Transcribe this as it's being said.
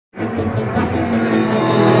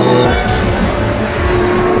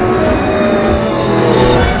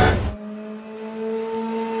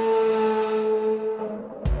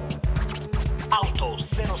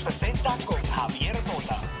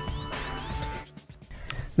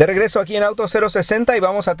De regreso aquí en Auto 060 y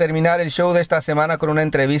vamos a terminar el show de esta semana con una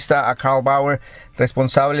entrevista a Karl Brauer,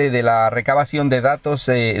 responsable de la recabación de datos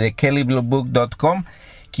de kellybluebook.com,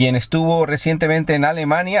 quien estuvo recientemente en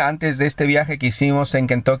Alemania antes de este viaje que hicimos en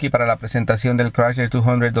Kentucky para la presentación del Chrysler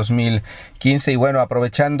 200 2015. Y bueno,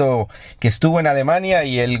 aprovechando que estuvo en Alemania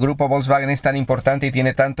y el grupo Volkswagen es tan importante y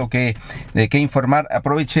tiene tanto de qué informar,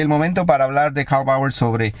 aproveché el momento para hablar de Karl Brauer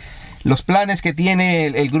sobre los planes que tiene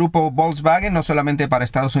el grupo Volkswagen, no solamente para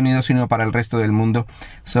Estados Unidos, sino para el resto del mundo.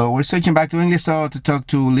 So we're switching back to English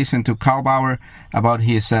to listen to Karl Brauer about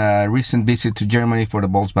his recent visit to Germany for the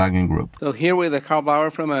Volkswagen Group. So here with Karl Brauer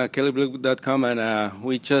from kellybluebook.com, and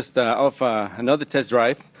we just off another test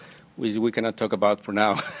drive, which we cannot talk about for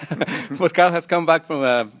now. But Karl has come back from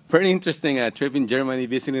a very interesting trip in Germany,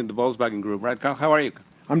 visiting the Volkswagen Group. Right, Karl? How are you?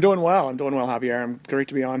 I'm doing well, Javier. I'm great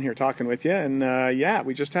to be on here talking with you. And yeah,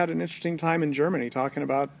 we just had an interesting time in Germany talking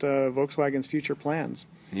about Volkswagen's future plans.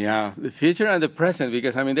 Yeah, the future and the present,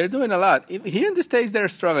 because, I mean, they're doing a lot. Here in the States, they're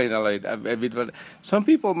struggling a bit, but some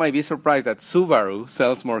people might be surprised that Subaru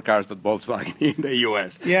sells more cars than Volkswagen in the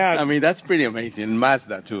U.S. Yeah. I mean, that's pretty amazing. And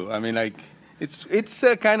Mazda, too. I mean, like, it's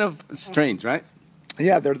kind of strange, right?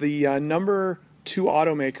 Yeah, they're the number 2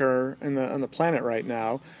 automaker on the planet right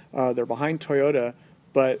now. They're behind Toyota,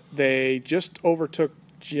 but they just overtook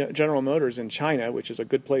General Motors in China, which is a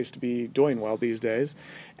good place to be doing well these days.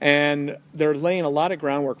 And they're laying a lot of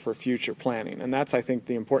groundwork for future planning. And that's, I think,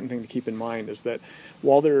 the important thing to keep in mind is that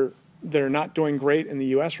while they're not doing great in the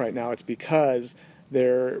U.S. right now, it's because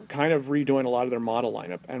they're kind of redoing a lot of their model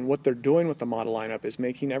lineup. And what they're doing with the model lineup is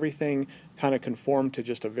making everything kind of conform to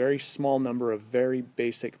just a very small number of very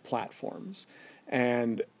basic platforms.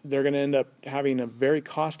 And they're going to end up having a very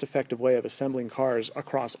cost-effective way of assembling cars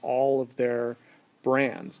across all of their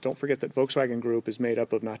brands. Don't forget that Volkswagen Group is made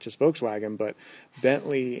up of not just Volkswagen, but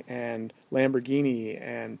Bentley and Lamborghini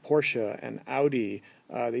and Porsche and Audi.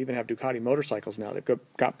 They even have Ducati motorcycles now. They've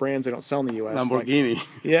got brands they don't sell in the U.S. Lamborghini.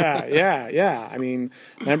 Yeah. I mean,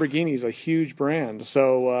 Lamborghini is a huge brand.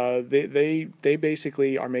 So they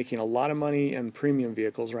basically are making a lot of money in premium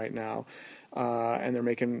vehicles right now. And they're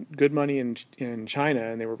making good money in China,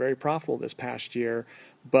 and they were very profitable this past year.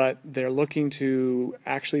 But they're looking to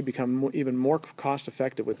actually become even more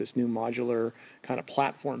cost-effective with this new modular kind of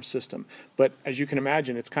platform system. But as you can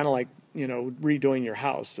imagine, it's kind of like, redoing your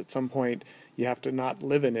house. At some point, you have to not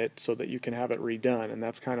live in it so that you can have it redone, and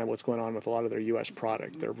that's kind of what's going on with a lot of their U.S.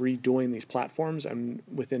 product. They're redoing these platforms, and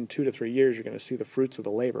within 2 to 3 years, you're going to see the fruits of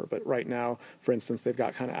the labor. But right now, for instance, they've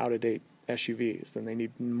got kind of out-of-date SUVs, then they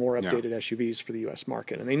need more updated SUVs for the U.S.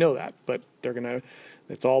 market, and they know that, but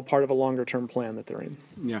it's all part of a longer-term plan that they're in.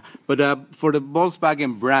 Yeah, but for the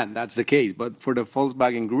Volkswagen brand, that's the case, but for the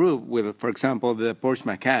Volkswagen Group, with, for example, the Porsche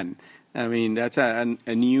Macan, I mean, that's a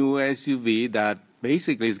new SUV that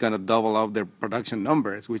basically is going to double up their production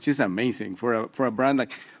numbers, which is amazing for a brand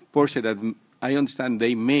like Porsche that I understand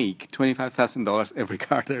they make $25,000 every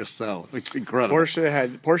car they sell, which is incredible.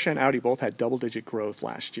 Porsche and Audi both had double-digit growth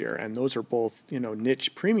last year, and those are both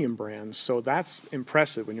niche premium brands. So that's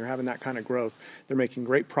impressive when you're having that kind of growth. They're making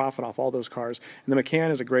great profit off all those cars, and the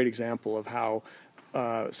Macan is a great example of how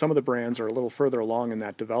some of the brands are a little further along in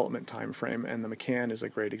that development time frame, and the Macan is a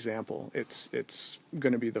great example. It's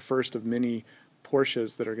going to be the first of many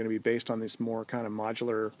Porsches that are going to be based on this more kind of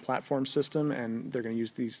modular platform system, and they're going to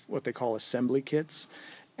use these what they call assembly kits.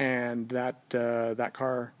 And that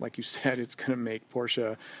car, like you said, it's going to make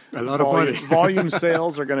Porsche a lot of money. Volume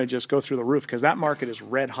sales are going to just go through the roof because that market is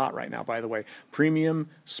red hot right now. By the way, premium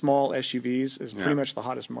small SUVs is pretty much the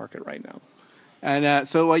hottest market right now. And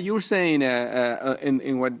so what you were saying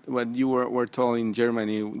in what you were told in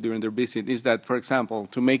Germany during their visit is that, for example,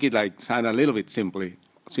 to make it like sound a little bit simpler,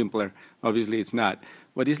 obviously it's not,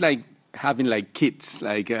 but it's like having like kits,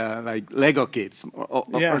 like Lego kits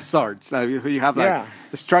or sorts. You have like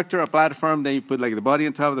a structure, a platform, then you put like the body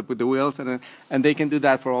on top, they put the wheels, and they can do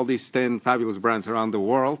that for all these 10 fabulous brands around the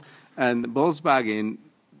world. And Volkswagen,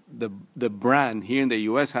 the brand here in the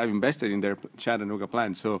U.S. have invested in their Chattanooga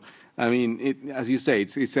plant. So, I mean, as you say,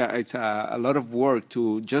 it's a lot of work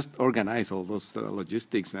to just organize all those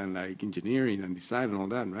logistics and like engineering and design and all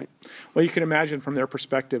that, right? Well, you can imagine from their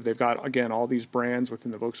perspective, they've got, again, all these brands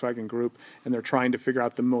within the Volkswagen Group, and they're trying to figure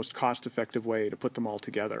out the most cost-effective way to put them all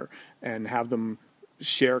together and have them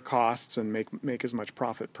share costs and make as much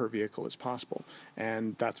profit per vehicle as possible.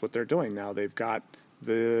 And that's what they're doing now. They've got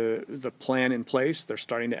the plan in place. They're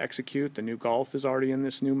starting to execute. The new Golf is already in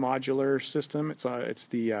this new modular system. It's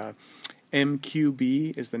the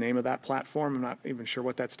MQB is the name of that platform. I'm not even sure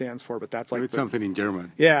what that stands for, but that's like it's something in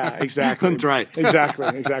German. Yeah, exactly. Don't try. Exactly.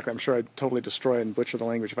 I'm sure I'd totally destroy and butcher the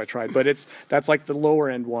language if I tried. But that's like the lower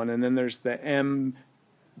end one, and then there's the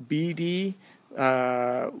MBD,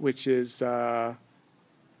 which is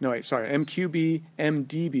MQB,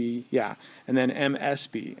 MDB, and then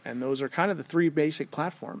MSB, and those are kind of the three basic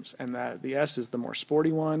platforms. And the S is the more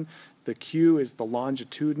sporty one. The Q is the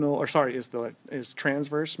is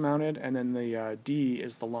transverse mounted, and then the D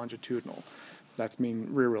is the longitudinal. That's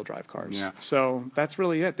rear-wheel drive cars. Yeah. So that's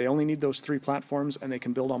really it. They only need those three platforms, and they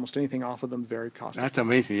can build almost anything off of them very cost-effectively. That's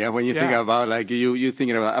amazing. Yeah, when you think about you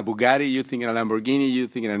thinking about a Bugatti, you thinking a Lamborghini, you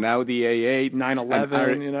thinking an Audi A8,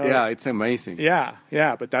 911. Yeah, it's amazing. Yeah,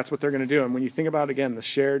 but that's what they're going to do. And when you think about again the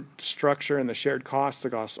shared structure and the shared costs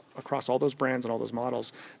across all those brands and all those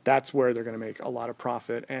models, that's where they're going to make a lot of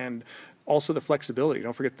profit. And also the flexibility.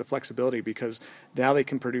 Don't forget the flexibility, because now they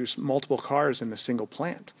can produce multiple cars in a single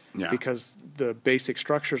plant because the basic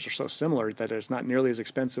structures are so similar that it's not nearly as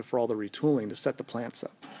expensive for all the retooling to set the plants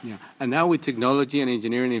up. Yeah, and now with technology and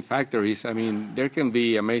engineering in factories, I mean, there can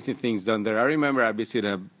be amazing things done there. I remember I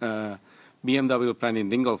visited a BMW plant in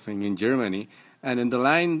Dingolfing in Germany, and in the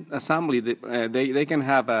line assembly, they can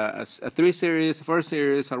have a 3 Series, 4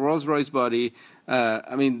 Series, a Rolls-Royce body,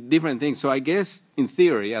 different things. So I guess, in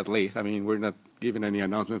theory at least, I mean, we're not giving any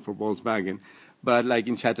announcement for Volkswagen, but like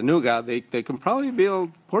in Chattanooga, they can probably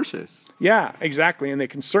build Porsches. Yeah, exactly. And they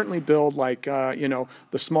can certainly build the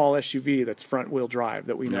small SUV that's front-wheel drive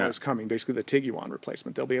that we know is coming, basically the Tiguan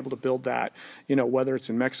replacement. They'll be able to build that, whether it's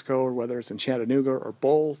in Mexico or whether it's in Chattanooga or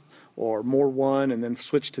both, or more one and then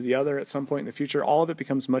switch to the other at some point in the future. All of it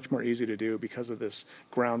becomes much more easy to do because of this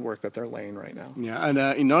groundwork that they're laying right now. Yeah, and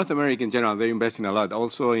in North America in general, they're investing a lot.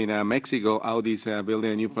 Also in Mexico, Audi's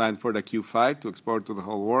building a new plant for the Q5 to export to the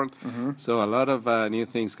whole world. Mm-hmm. So a lot of new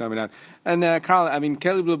things coming out. And Karl, I mean,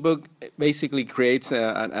 Kelley Blue Book basically creates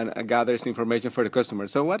and gathers information for the customer.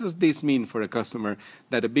 So what does this mean for the customer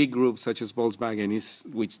that a big group such as Volkswagen is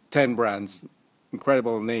with 10 brands,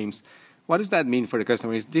 incredible names, what does that mean for the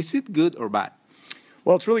customer? Is it good or bad?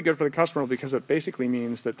 Well, it's really good for the customer because it basically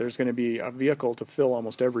means that there's going to be a vehicle to fill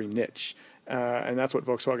almost every niche. And that's what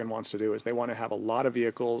Volkswagen wants to do, is they want to have a lot of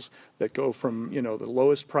vehicles that go from, the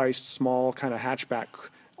lowest priced, small kind of hatchback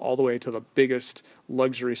all the way to the biggest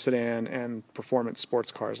luxury sedan and performance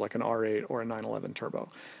sports cars like an R8 or a 911 Turbo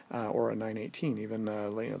or a 918, even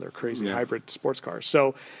they're crazy hybrid sports cars.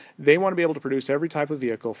 So they want to be able to produce every type of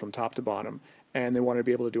vehicle from top to bottom, and they want to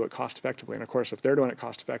be able to do it cost effectively. And of course, if they're doing it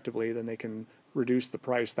cost effectively, then they can reduce the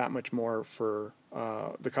price that much more for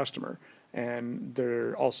the customer. And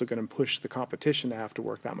they're also going to push the competition to have to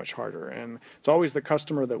work that much harder. And it's always the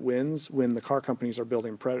customer that wins when the car companies are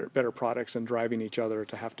building better products and driving each other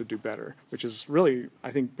to have to do better, which is really,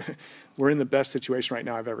 I think, we're in the best situation right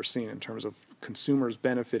now I've ever seen in terms of consumers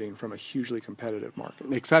benefiting from a hugely competitive market.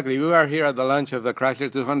 Exactly. We were here at the launch of the Chrysler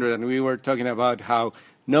 200, and we were talking about how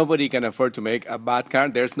nobody can afford to make a bad car.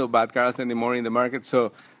 There's no bad cars anymore in the market.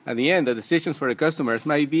 So at the end, the decisions for the customers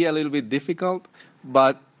might be a little bit difficult,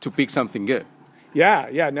 but to pick something good.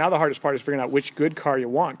 Yeah. Now the hardest part is figuring out which good car you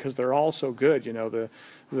want, because they're all so good.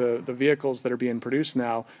 The vehicles that are being produced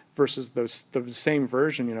now versus the same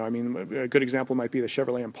version. I mean, a good example might be the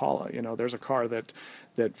Chevrolet Impala. There's a car that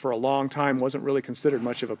for a long time wasn't really considered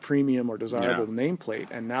much of a premium or desirable nameplate,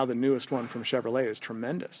 and now the newest one from Chevrolet is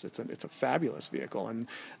tremendous. It's a fabulous vehicle, and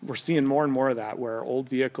we're seeing more and more of that, where old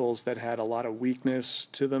vehicles that had a lot of weakness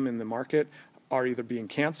to them in the market are either being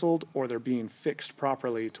canceled or they're being fixed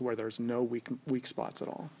properly to where there's no weak spots at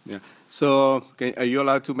all. Yeah. So are you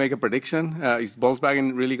allowed to make a prediction? Is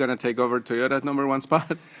Volkswagen really going to take over Toyota's #1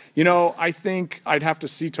 spot? I think I'd have to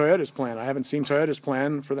see Toyota's plan. I haven't seen Toyota's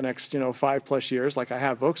plan for the next, 5+ years like I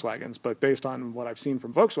have Volkswagen's. But based on what I've seen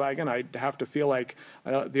from Volkswagen, I'd have to feel like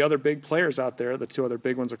the other big players out there, the two other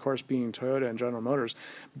big ones, of course, being Toyota and General Motors,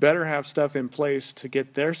 better have stuff in place to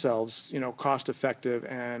get themselves, cost effective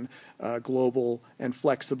and global and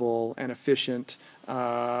flexible and efficient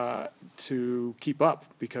to keep up,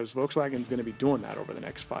 because Volkswagen's going to be doing that over the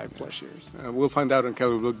next 5+ years. We'll find out on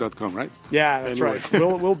kellybluebook.com, right? Yeah, that's right.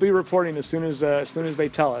 We'll be reporting as soon as they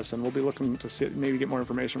tell us, and we'll be looking to maybe get more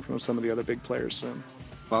information from some of the other big players soon.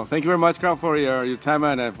 Well, thank you very much, Karl, for your time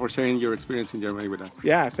and for sharing your experience in Germany with us.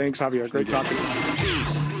 Yeah, thanks, Javier. Great talking to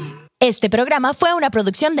you. Este programa fue una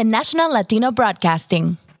producción de National Latino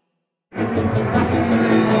Broadcasting.